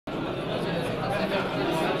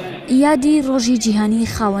یادی ڕۆژی جیهانی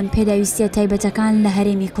خاوەن پێداویستییە تایبەتەکان لە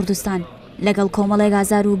هەرێمی کوردستان لەگەڵ کۆمەڵێک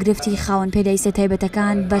ئازار و گرفتی خاوەن پێداویستیە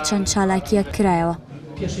تایبەتەکان بە چەند چالاکییە کرایەوە.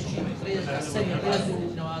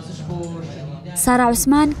 سارا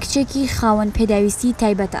عوسمان کچێکی خاوەن پێداویستی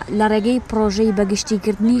تایبەتە لە ڕێگەی پرۆژەی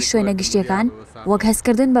بەگشتیکردنی شوێنە گشتیەکان وەک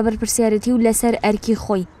هەستکردن بە بەرپرسیارەتی و لەسەر ئەرکی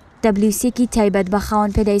خۆی دەبلیوسیەکی تایبەت بە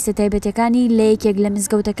خاوەن پێداویستیە تایبەتەکانی لە یەکێک لە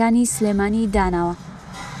مزگەوتەکانی سلێمانی داناوە.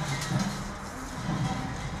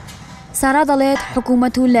 سارا دەڵێت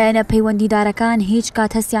حکومەت و لایەنە پەیوەندیدارەکان هیچ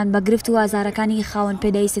کات هەستیان بە گرفت و ئازارەکانی خاوەن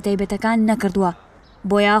پێداویستیە تایبەتەکان نەکردووە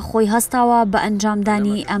بۆیە خۆی هەستاوە بە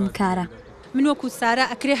ئەنجامدانی ئەم کارە. من وەکو سارا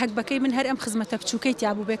ئەکرێ هەک بەکەی من هەر ئەم خزمەتە بچووکەی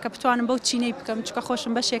تیابوو بێ کە بتوانم بەو چینەی بکەم چکە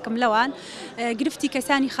خۆشم بەشێکم لەوان گرفتی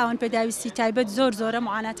کەسانی خاوەن پێداویستی تایبەت زۆر زۆرە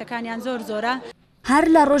معاناتەکانیان زۆر زۆرە. هەر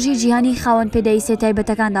لە ڕۆژی جیهانی خاوەن پێداویستیە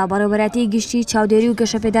تایبەتەکاندا بەڕێوەبەراتی گشتی چاودێری و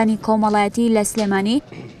گەشەپێدانی کۆمەڵایەتی لە سلێمانی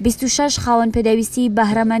 26 خاوەن پێداویستی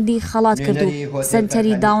بەهرەمەندی خەڵات کرد و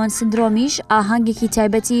سەنتەری داون سندرۆمیش ئاهەنگێکی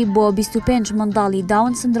تایبەتی بۆ 25 منداڵی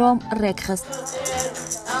داون سندرۆم ڕێکخست.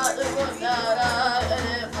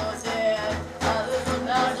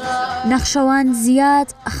 نەخشەوان زیاد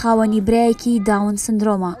خاوەنی برایەکی داون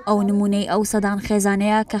سندرۆمە ئەو نمونەی ئەو سەدان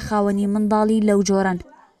خێزانەیە کە خاوەنی منداڵی لەو جۆرن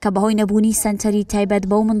کە بەهۆی نەبوونی سەنتەری تایبەت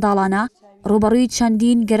بەو منداڵانە ڕوبەڕووی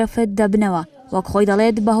چەندین گرفت دەبنەوە وەک خۆی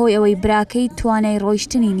دەڵێت بەهۆی ئەوەی براکەی توانای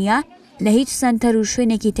ڕۆیشتنی نییە لە هیچ سەنتەر و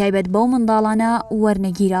شوێنێکی تایبەت بەو منداڵانە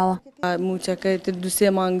وەرنەگیراوە. مووچەکە دوسێ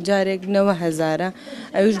مانگ جارێک 9,000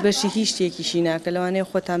 ئەوش بەشی هیچ شتێکیشی ناکە لەوانەیە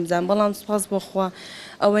خۆتان بزان بەڵام سپاس بۆخوا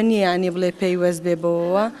ئەوە نییە ینی بڵێ پێیوەست بێ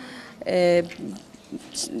بەوەوە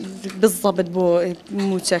بزەبت بۆ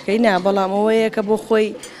مووچەکەی نا بەڵام ئەوەیە کە بۆ خۆی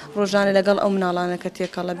ڕۆژانە لەگەڵ ئەو مناڵانە کە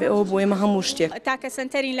تێکەڵە بێ ئەوە بۆ ئێمە هەموو شتێک تاکە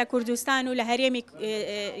سنتەرین لە کوردستان و لە هەرێمی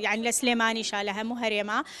یعنی لە سلێمانیشا لە هەموو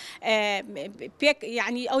هەرێمە پێک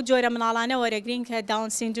یعنی ئەو جۆرە مناڵانە وەرەگرین کە داون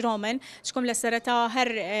سیندرۆمن چکم لە سەرەتاوە هەر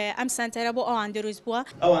ئەم سنتەرە بۆ ئەوان دروست بووە.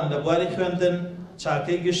 ئەوان لە بواری خوێندن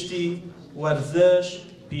چاکەی گشتی وەرزش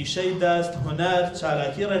پیشەی دەست هونەر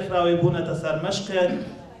چالاکی ڕێکخراوی بوونەتە سەر مەشقێک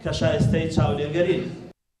کە شایستەی چاودێرگەرین.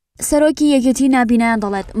 سەرۆکی یەکێتی نابینایان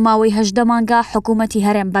دەڵێت ماوەی 18 مانگە حکومەتی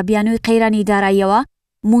هەرێم بە بیانووی قەیرانی داراییەوە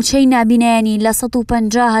مووچەی نابینایانی لە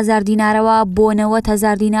 150,000 دینارەوە بۆ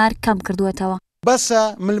 90,000 دینار کەم کردوێتەوە. بەسە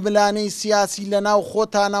ململانەی سیاسی لە ناو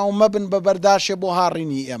خۆتانە و مەبن بە بەرداشێ بۆ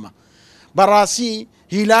هاڕینی ئێمە. بەڕاستی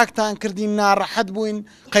هیلاکتان کردین ناڕەحەت بووین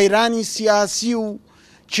قەیرانی سیاسی و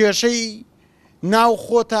کێشەی ناو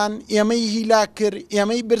خۆتان ئێمەی هیلاک کرد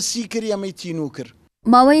ئێمەی برسی کرد ئێمەی تینوو کرد.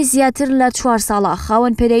 ماوەی زیاتر لە 4 ساڵە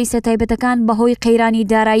خاوەن پێداویستیە تایبەتەکان بەهۆی قەیرانی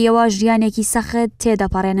داراییەوە ژیانێکی سەخت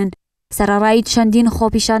تێدەپەڕێنن. سەرەڕای چەندین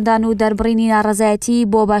خۆپیشاندان و دەربڕینی ناڕەزایەتی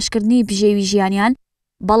بۆ باشکردنی بژێوی ژیانیان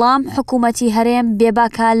بەڵام حکومەتی هەرێم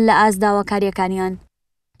بێباکە لە ئازداوەکاریەکانیان.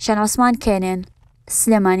 شەناسمان کێنێن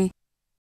سلێمانی.